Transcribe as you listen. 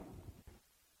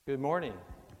Good morning.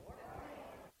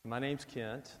 My name's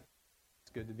Kent.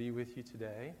 It's good to be with you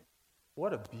today.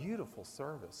 What a beautiful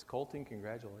service. Colton,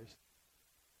 congratulations.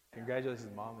 Congratulations,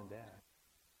 Mom and Dad.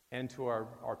 And to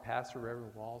our pastor,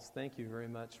 Reverend Walls, thank you very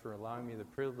much for allowing me the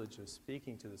privilege of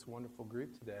speaking to this wonderful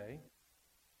group today.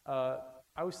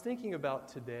 I was thinking about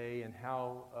today and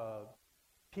how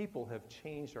people have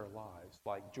changed our lives,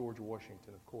 like George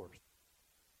Washington, of course.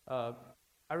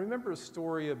 I remember a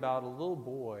story about a little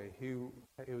boy who,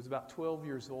 he was about 12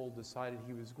 years old, decided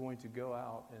he was going to go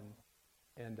out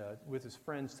and with his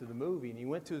friends to the movie. And he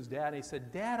went to his dad and he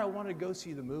said, "Dad, I want to go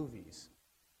see the movies."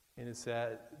 And his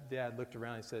dad looked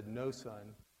around and said, "No, son,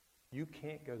 you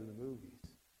can't go to the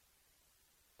movies."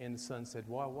 And the son said,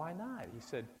 "Well, why not?" He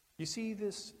said, "You see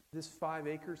this 5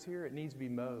 acres here? It needs to be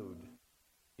mowed."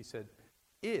 He said,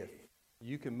 "If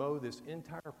you can mow this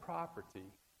entire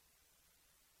property,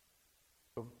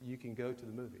 you can go to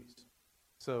the movies."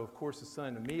 So, of course, the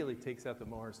son immediately takes out the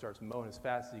mower and starts mowing as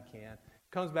fast as he can.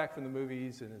 Comes back from the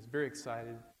movies and is very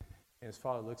excited. And his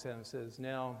father looks at him and says,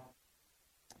 "Now,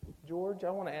 George,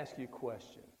 I want to ask you a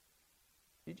question.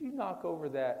 Did you knock over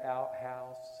that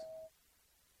outhouse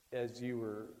as you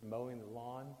were mowing the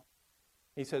lawn?"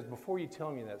 He says, "Before you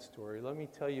tell me that story, let me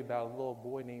tell you about a little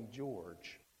boy named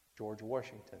George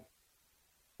Washington.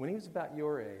 When he was about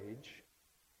your age,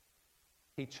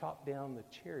 he chopped down the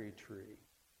cherry tree."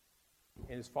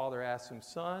 And his father asked him,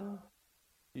 "Son,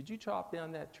 did you chop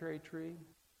down that cherry tree?"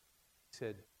 He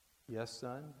said, "Yes,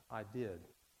 son, I did."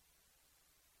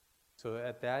 So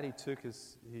at that,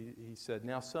 he said,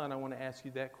 "Now, son, I want to ask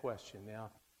you that question.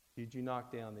 Now, did you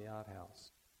knock down the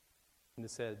outhouse?" And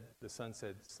the son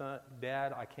said,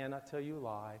 "Dad, I cannot tell you a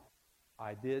lie.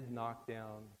 I did knock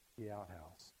down the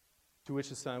outhouse." To which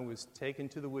the son was taken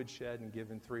to the woodshed and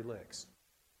given 3 licks.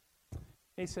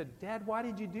 And he said, "Dad, why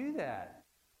did you do that?"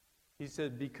 He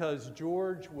said, "Because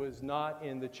George was not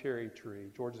in the cherry tree."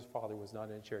 George's father was not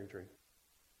in a cherry tree.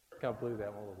 Kind of blew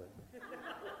that one a little bit.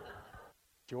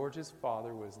 George's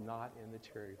father was not in the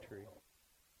cherry tree.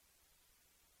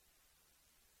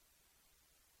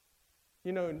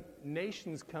 You know,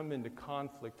 nations come into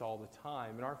conflict all the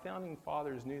time, and our founding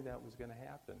fathers knew that was going to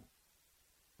happen.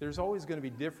 There's always going to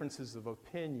be differences of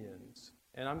opinions,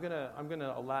 and I'm going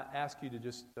to ask you to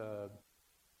just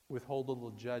withhold a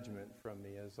little judgment from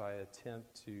me as I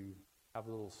attempt to have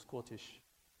a little Scottish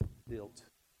lilt.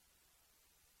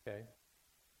 Okay?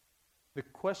 The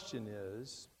question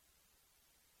is,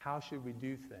 how should we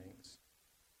do things?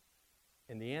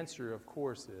 And the answer, of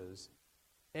course, is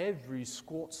every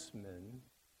Scotsman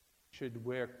should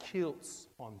wear kilts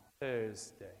on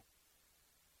Thursday.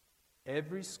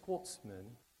 Every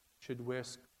Scotsman should wear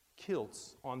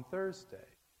kilts on Thursday.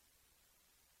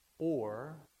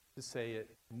 Or, to say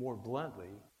it more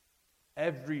bluntly,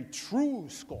 every true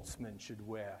Scotsman should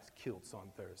wear kilts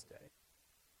on Thursday.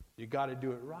 You got to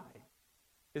do it right.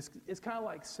 It's kind of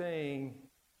like saying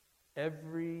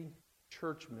every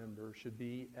church member should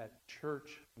be at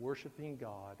church worshiping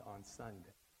God on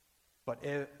Sunday. But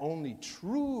only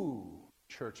true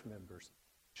church members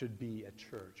should be at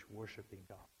church worshiping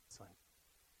God on Sunday.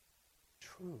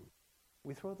 True.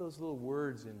 We throw those little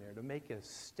words in there to make a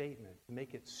statement, to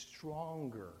make it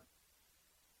stronger.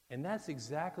 And that's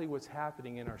exactly what's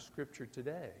happening in our scripture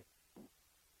today.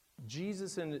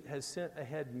 Jesus has sent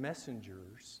ahead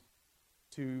messengers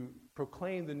to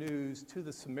proclaim the news to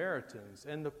the Samaritans.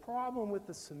 And the problem with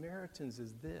the Samaritans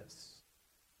is this.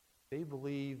 They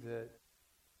believe that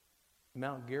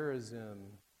Mount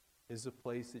Gerizim is a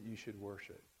place that you should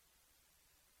worship.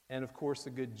 And of course,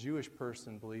 a good Jewish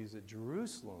person believes that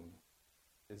Jerusalem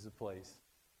is the place.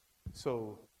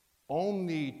 So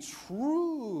only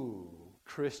true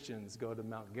Christians go to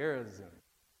Mount Gerizim.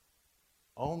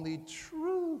 Only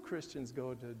true Christians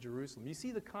go to Jerusalem. You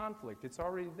see the conflict. It's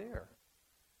already there.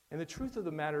 And the truth of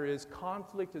the matter is,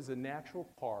 conflict is a natural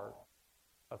part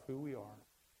of who we are.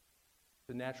 It's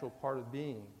a natural part of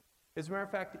being. As a matter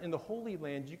of fact, in the Holy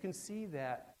Land, you can see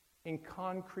that in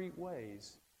concrete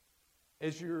ways.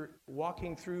 As you're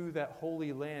walking through that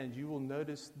Holy Land, you will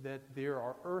notice that there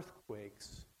are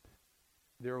earthquakes.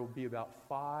 There will be about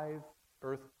 5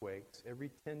 earthquakes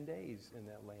every 10 days in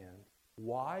that land.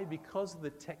 Why? Because of the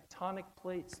tectonic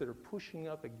plates that are pushing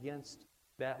up against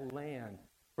that land,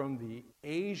 from the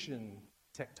Asian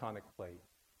tectonic plate,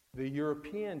 the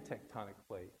European tectonic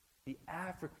plate, the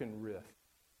African rift.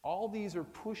 All these are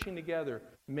pushing together,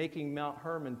 making Mount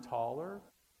Hermon taller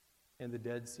and the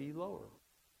Dead Sea lower.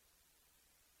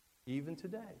 Even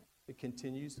today, it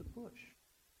continues to push.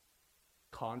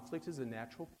 Conflict is a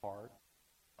natural part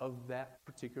of that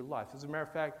particular life. As a matter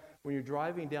of fact, when you're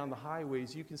driving down the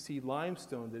highways, you can see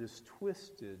limestone that is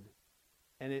twisted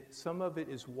And some of it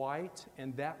is white,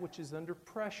 and that which is under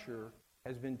pressure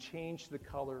has been changed to the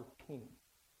color pink.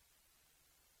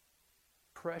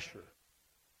 Pressure,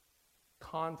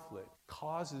 conflict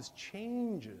causes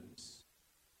changes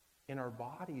in our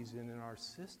bodies and in our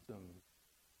system.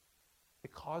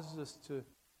 It causes us to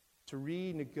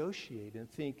renegotiate and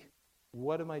think,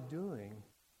 what am I doing?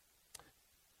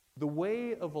 The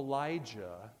way of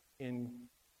Elijah in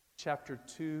chapter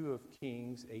 2 of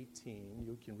Kings 18,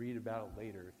 you can read about it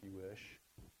later if you wish.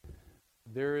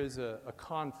 There is a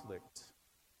conflict.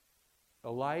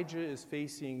 Elijah is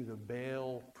facing the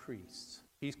Baal priests.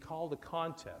 He's called a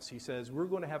contest. He says, we're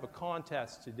going to have a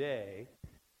contest today,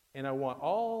 and I want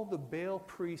all the Baal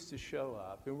priests to show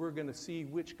up, and we're going to see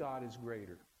which God is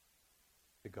greater,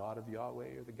 the God of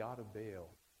Yahweh or the God of Baal.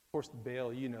 Of course,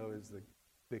 Baal, you know, is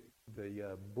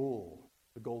the bull,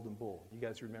 the golden bull. You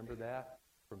guys remember that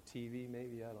from TV,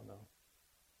 maybe? I don't know.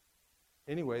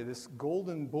 Anyway, this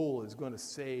golden bull is going to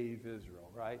save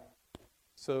Israel, right?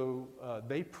 So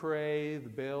they pray, the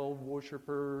Baal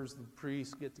worshipers, the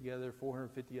priests get together,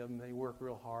 450 of them, they work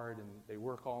real hard, and they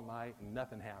work all night, and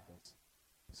nothing happens.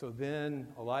 So then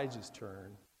Elijah's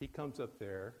turn. He comes up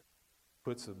there,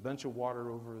 puts a bunch of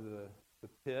water over the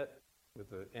pit with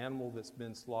the animal that's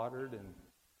been slaughtered,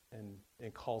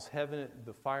 and calls heaven,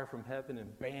 the fire from heaven,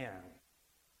 and bam,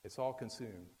 it's all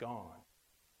consumed, gone.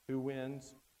 Who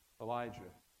wins? Elijah.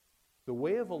 The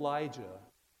way of Elijah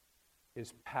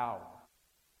is power.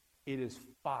 It is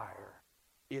fire.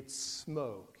 It's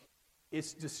smoke.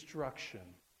 It's destruction.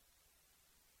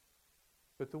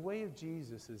 But the way of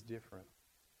Jesus is different.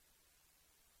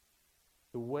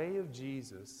 The way of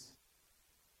Jesus,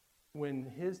 when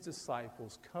his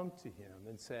disciples come to him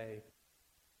and say,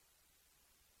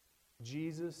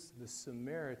 Jesus, the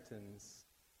Samaritans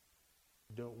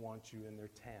don't want you in their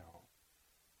town.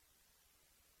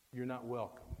 You're not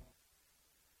welcome.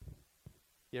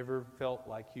 You ever felt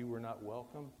like you were not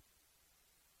welcome?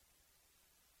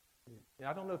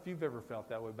 I don't know if you've ever felt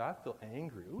that way, but I feel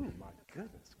angry. Ooh, my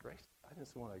goodness gracious. I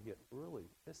just want to get really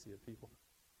pissy at people.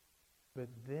 But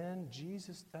then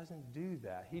Jesus doesn't do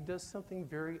that. He does something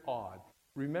very odd.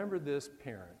 Remember this,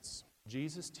 parents.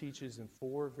 Jesus teaches in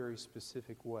 4 very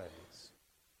specific ways.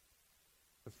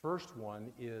 The first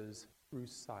one is through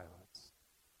silence.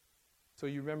 So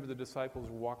you remember the disciples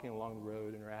were walking along the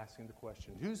road and are asking the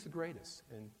question, who's the greatest?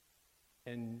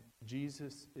 And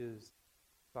Jesus is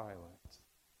silent.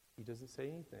 He doesn't say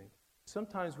anything.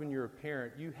 Sometimes when you're a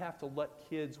parent, you have to let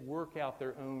kids work out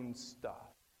their own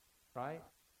stuff, right?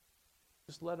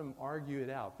 Just let them argue it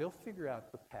out. They'll figure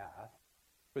out the path,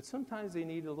 but sometimes they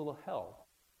need a little help,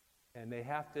 and they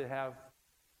have to have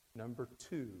number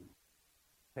 2,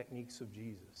 techniques of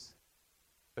Jesus,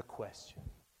 the question.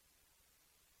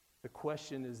 The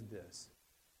question is this: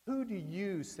 who do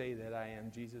you say that I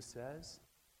am? Jesus says.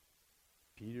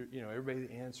 Peter, everybody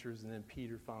answers, and then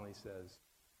Peter finally says,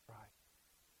 right.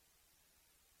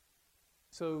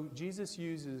 So Jesus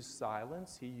uses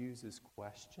silence, he uses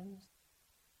questions.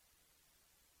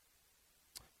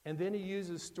 And then he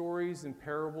uses stories and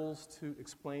parables to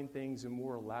explain things in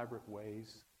more elaborate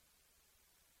ways.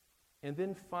 And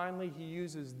then finally, he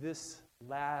uses this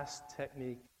last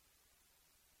technique,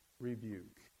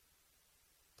 rebuke.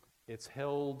 It's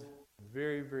held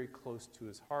very, very close to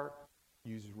his heart,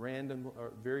 used random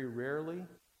or very rarely.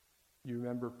 You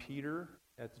remember Peter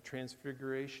at the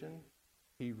Transfiguration?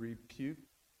 He rebuked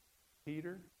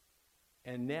Peter.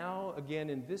 And now,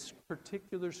 again, in this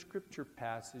particular scripture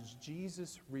passage,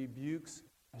 Jesus rebukes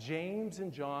James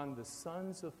and John, the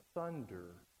sons of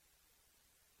thunder.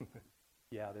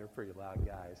 Yeah, they're pretty loud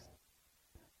guys.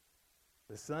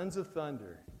 The sons of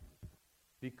thunder,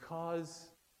 because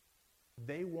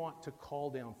they want to call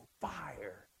down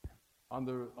fire on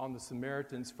the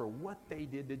Samaritans for what they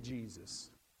did to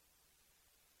Jesus.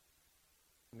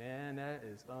 Man, that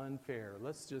is unfair.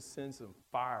 Let's just send some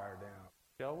fire down,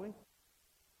 shall we?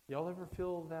 Y'all ever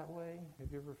feel that way?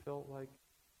 Have you ever felt like,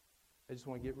 I just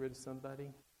want to get rid of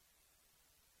somebody?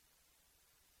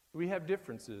 We have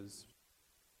differences.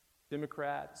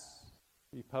 Democrats,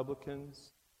 Republicans.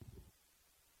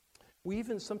 We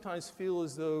even sometimes feel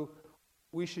as though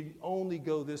we should only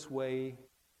go this way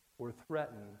or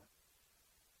threaten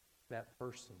that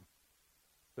person.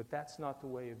 But that's not the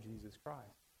way of Jesus Christ.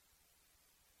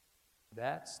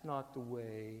 That's not the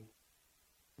way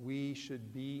we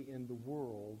should be in the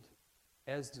world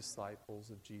as disciples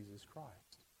of Jesus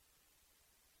Christ.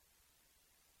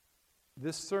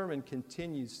 This sermon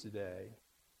continues today.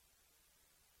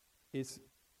 It's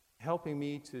helping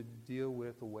me to deal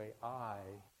with the way I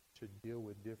should deal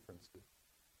with differences.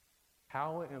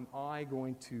 How am I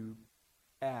going to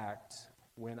act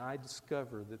when I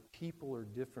discover that people are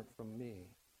different from me?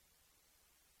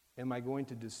 Am I going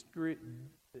to destroy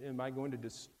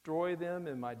them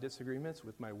in my disagreements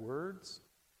with my words?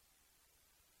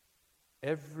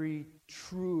 Every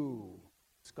true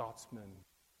Scotsman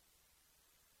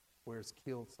wears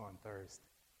kilts on Thursday.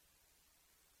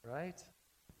 Right?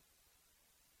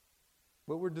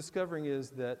 What we're discovering is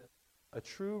that a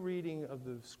true reading of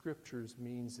the Scriptures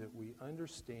means that we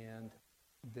understand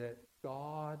that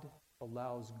God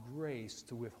allows grace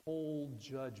to withhold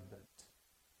judgment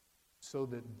so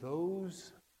that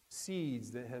those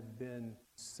seeds that have been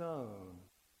sown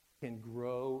can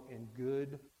grow in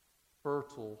good,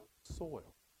 fertile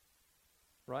soil.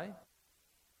 Right?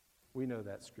 We know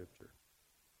that Scripture.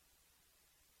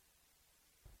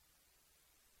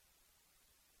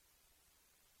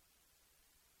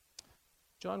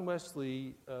 John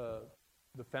Wesley,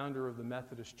 the founder of the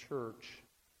Methodist Church,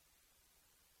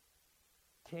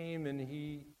 came and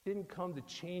he didn't come to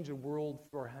change the world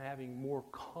for having more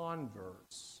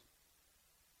converts.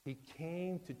 He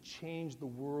came to change the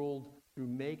world through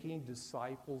making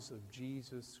disciples of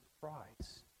Jesus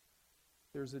Christ.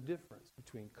 There's a difference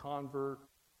between convert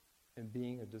and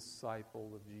being a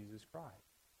disciple of Jesus Christ.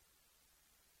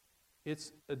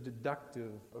 It's a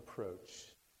deductive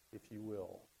approach, if you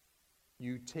will.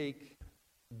 You take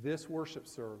this worship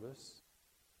service,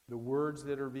 the words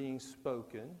that are being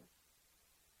spoken,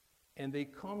 and they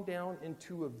come down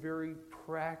into a very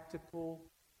practical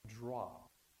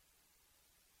drop.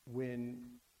 When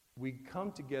we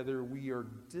come together, we are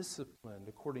disciplined,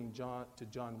 according to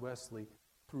John Wesley,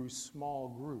 through small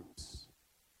groups,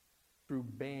 through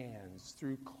bands,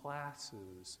 through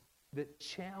classes that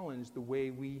challenge the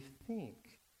way we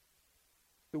think,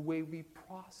 the way we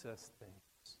process things.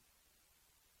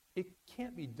 It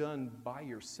can't be done by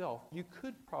yourself. You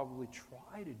could probably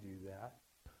try to do that,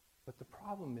 but the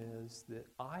problem is that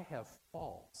I have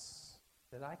faults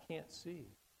that I can't see.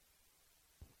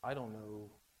 I don't know.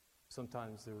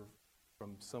 Sometimes they're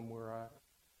from somewhere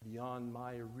beyond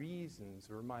my reasons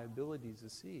or my abilities to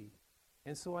see.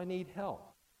 And so I need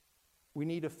help. We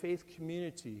need a faith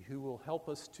community who will help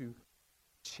us to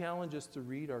challenge us to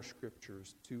read our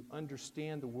scriptures, to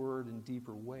understand the word in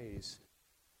deeper ways,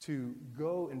 to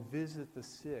go and visit the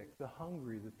sick, the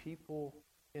hungry, the people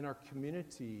in our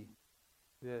community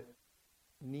that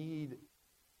need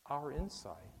our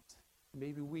insight.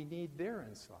 Maybe we need their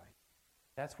insight.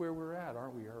 That's where we're at,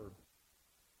 aren't we, Herb?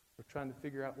 We're trying to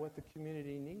figure out what the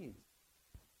community needs.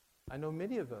 I know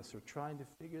many of us are trying to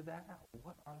figure that out.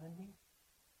 What are the needs?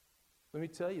 Let me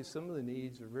tell you, some of the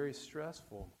needs are very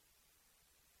stressful.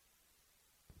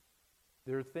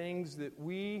 There are things that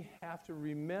we have to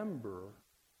remember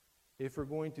if we're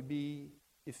going to be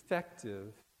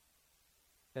effective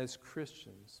as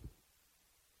Christians.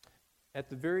 At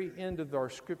the very end of our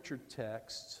scripture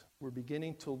text, we're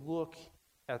beginning to look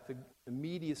at the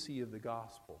immediacy of the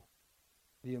gospel,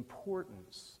 the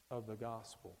importance of the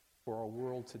gospel for our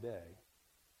world today.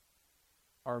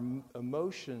 Our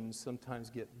emotions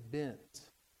sometimes get bent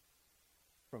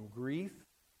from grief,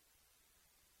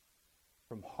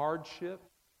 from hardship,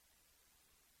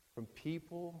 from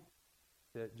people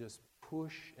that just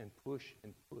push and push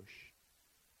and push.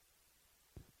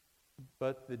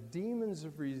 But the demons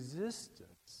of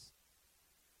resistance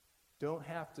don't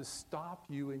have to stop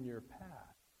you in your path.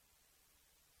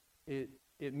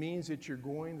 It means that you're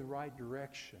going the right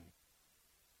direction.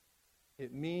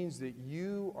 It means that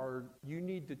you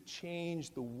need to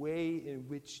change the way in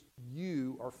which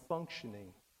you are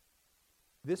functioning.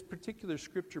 This particular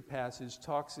scripture passage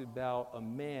talks about a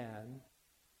man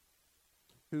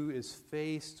who is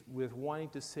faced with wanting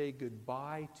to say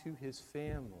goodbye to his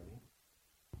family.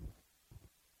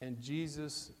 And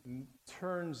Jesus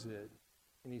turns it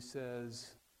and he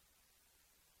says,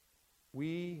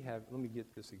 let me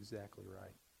get this exactly right.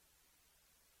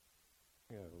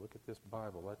 Look at this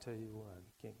Bible. I tell you what,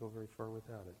 you can't go very far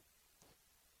without it.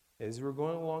 As we were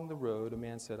going along the road, a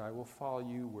man said, "I will follow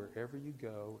you wherever you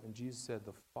go." And Jesus said,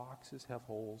 "The foxes have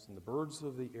holes and the birds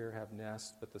of the air have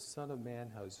nests, but the Son of Man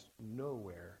has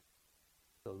nowhere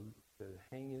to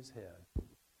hang his head."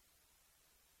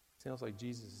 Sounds like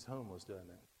Jesus is homeless, doesn't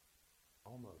it?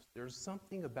 Almost. There's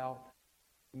something about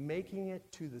making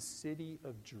it to the city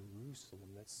of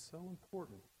Jerusalem that's so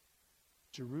important.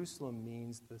 Jerusalem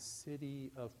means the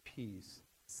city of peace.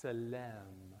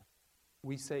 Salam.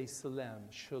 We say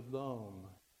salam, shalom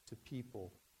to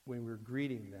people when we're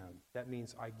greeting them. That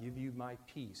means I give you my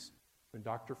peace. When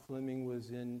Dr. Fleming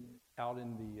was out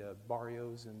in the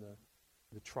barrios in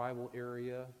the tribal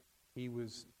area, he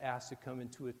was asked to come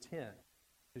into a tent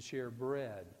to share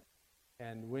bread.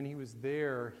 And when he was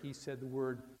there, he said the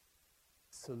word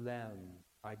Salam,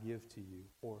 I give to you,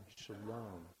 or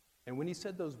shalom. And when he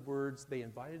said those words, they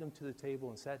invited him to the table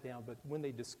and sat down. But when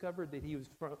they discovered that he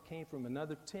came from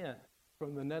another tent,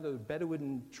 from another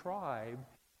Bedouin tribe,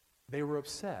 they were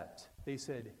upset. They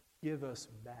said, give us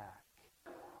back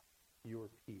your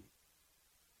peace.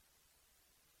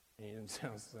 And it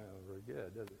sounds very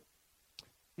good, doesn't it?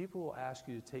 People will ask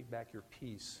you to take back your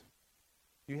peace.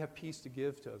 You have peace to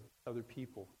give to other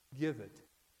people. Give it.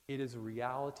 It is a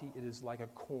reality. It is like a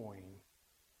coin.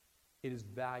 It is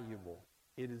valuable.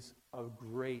 It is of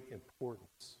great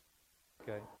importance.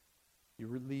 Okay?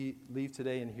 You leave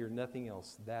today and hear nothing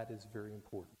else. That is very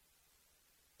important.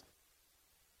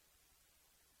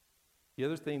 The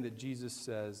other thing that Jesus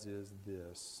says is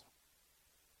this.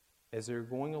 As they were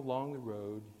going along the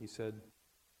road, he said,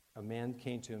 a man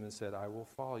came to him and said, I will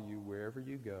follow you wherever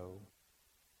you go.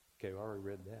 Okay, I already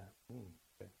read that.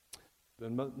 Okay.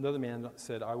 Then another man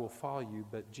said, I will follow you.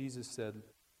 But Jesus said,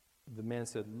 the man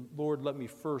said, Lord, let me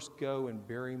first go and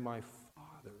bury my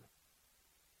father.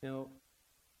 Now,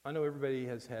 I know everybody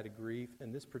has had a grief,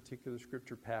 and this particular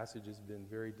scripture passage has been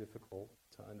very difficult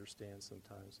to understand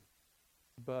sometimes.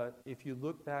 But if you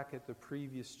look back at the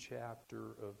previous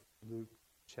chapter of Luke,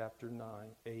 chapter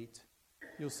 8,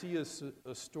 you'll see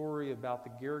a story about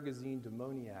the Gergesene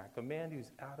demoniac, a man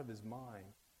who's out of his mind.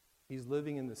 He's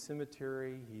living in the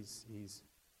cemetery. He's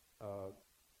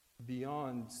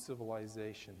beyond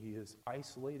civilization. He is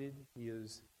isolated. He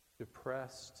is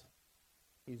depressed.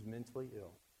 He's mentally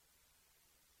ill.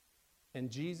 And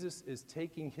Jesus is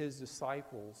taking his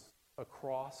disciples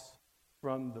across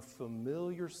from the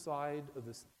familiar side of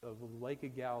the Lake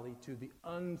of Galilee to the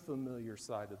unfamiliar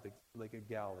side of the Lake of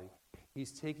Galilee.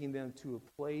 He's taking them to a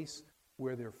place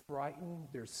where they're frightened,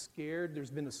 they're scared.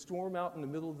 There's been a storm out in the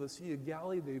middle of the Sea of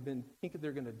Galilee. They've been thinking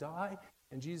they're going to die.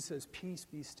 And Jesus says, peace,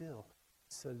 be still.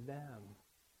 Salam,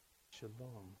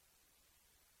 shalom,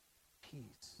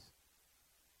 peace.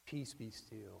 Peace, be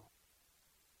still.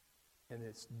 And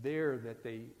it's there that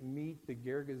they meet the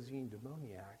Gergesene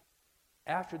demoniac.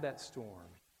 After that storm,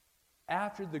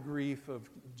 after the grief of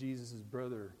Jesus'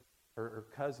 brother or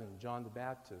cousin, John the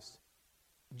Baptist,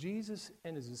 Jesus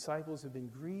and his disciples have been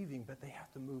grieving, but they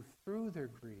have to move through their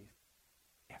grief.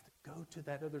 They have to go to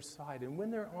that other side. And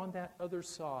when they're on that other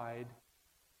side,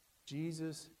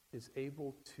 Jesus is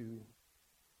able to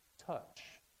touch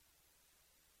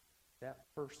that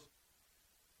person.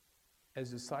 As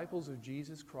disciples of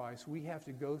Jesus Christ, we have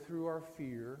to go through our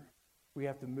fear. We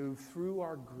have to move through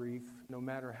our grief, no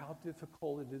matter how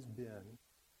difficult it has been.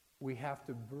 We have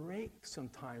to break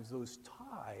sometimes those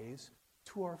ties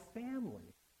to our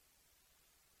family.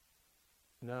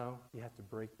 No, you have to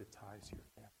break the ties to your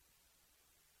family.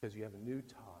 Because you have a new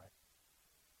tie,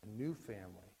 a new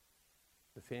family,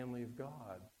 the family of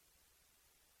God.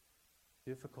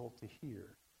 Difficult to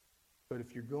hear. But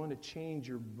if you're going to change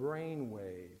your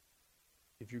brainwave,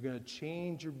 if you're going to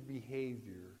change your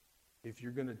behavior, if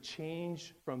you're going to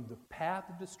change from the path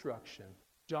of destruction,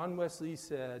 John Wesley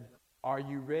said, are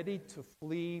you ready to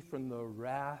flee from the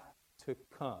wrath to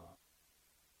come?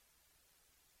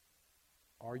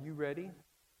 Are you ready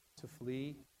to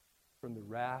flee from the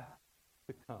wrath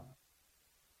to come?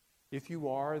 If you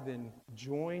are, then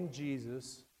join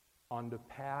Jesus on the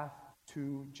path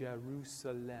to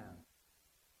Jerusalem.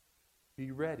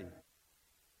 Be ready.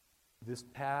 This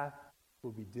path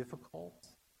will be difficult.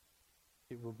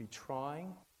 It will be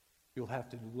trying. You'll have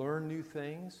to learn new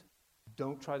things.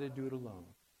 Don't try to do it alone.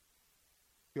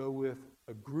 Go with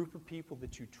a group of people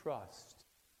that you trust.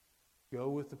 Go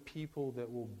with the people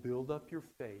that will build up your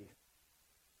faith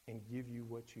and give you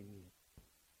what you need.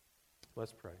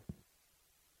 Let's pray.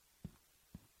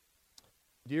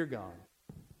 Dear God,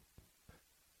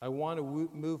 I want to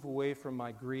move away from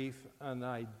my grief, and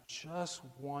I just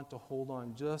want to hold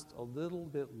on just a little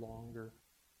bit longer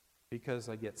because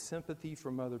I get sympathy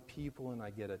from other people and I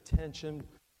get attention,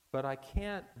 but I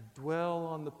can't dwell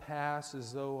on the past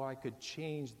as though I could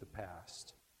change the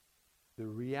past. The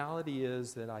reality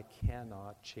is that I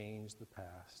cannot change the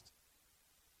past.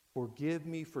 Forgive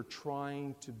me for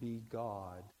trying to be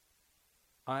God.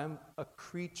 I'm a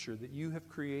creature that you have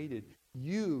created.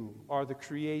 You are the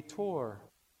creator.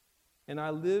 And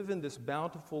I live in this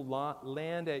bountiful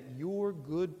land at your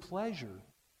good pleasure.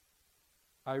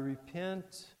 I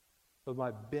repent of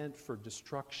my bent for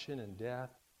destruction and death.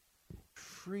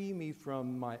 Free me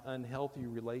from my unhealthy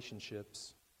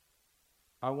relationships.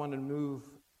 I want to move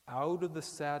out of the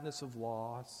sadness of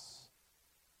loss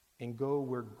and go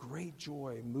where great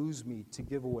joy moves me to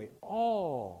give away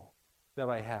all that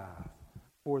I have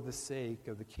for the sake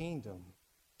of the kingdom.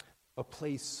 A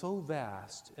place so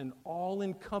vast and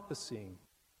all-encompassing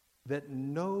that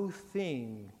no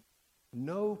thing,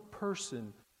 no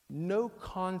person, no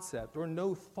concept, or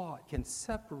no thought can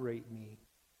separate me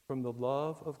from the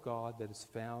love of God that is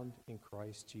found in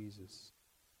Christ Jesus.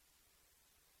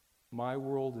 My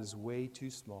world is way too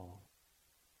small.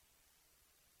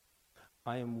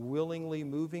 I am willingly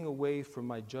moving away from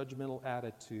my judgmental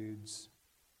attitudes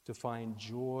to find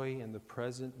joy in the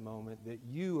present moment that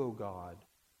you, O God,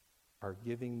 are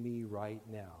giving me right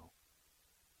now.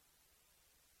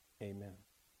 Amen.